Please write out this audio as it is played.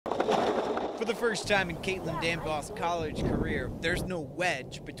For the first time in Katelyn Dambaugh's college career, there's no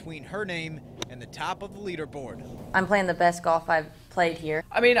wedge between her name and the top of the leaderboard. I'm playing the best golf I've played here.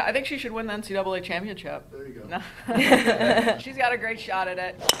 I mean, I think she should win the NCAA championship. There you go. She's got a great shot at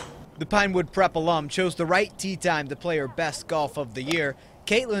it. The Pinewood Prep alum chose the right tee time to play her best golf of the year.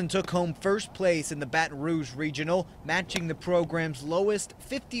 Katelyn took home first place in the Baton Rouge Regional, matching the program's lowest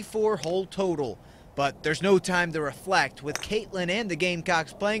 54-hole total. But there's no time to reflect, with Katelyn and the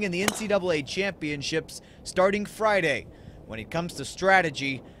Gamecocks playing in the NCAA championships starting Friday. When it comes to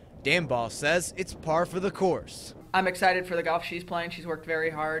strategy, Dambaugh says it's par for the course. I'm excited for the golf she's playing. She's worked very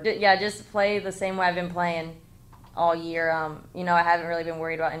hard. Yeah, just play the same way I've been playing all year. You know, I haven't really been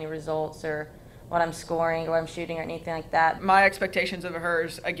worried about any results or what I'm scoring or what I'm shooting or anything like that. My expectations of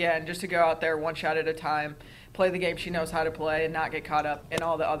hers, again, just to go out there one shot at a time, play the game she knows how to play and not get caught up in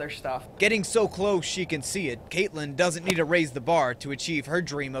all the other stuff. Getting so close she can see it, Katelyn doesn't need to raise the bar to achieve her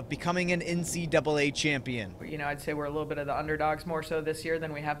dream of becoming an NCAA champion. You know, I'd say we're a little bit of the underdogs more so this year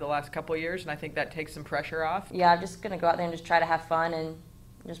than we have the last couple of years, and I think that takes some pressure off. Yeah, I'm just going to go out there and just try to have fun and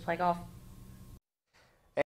just play golf.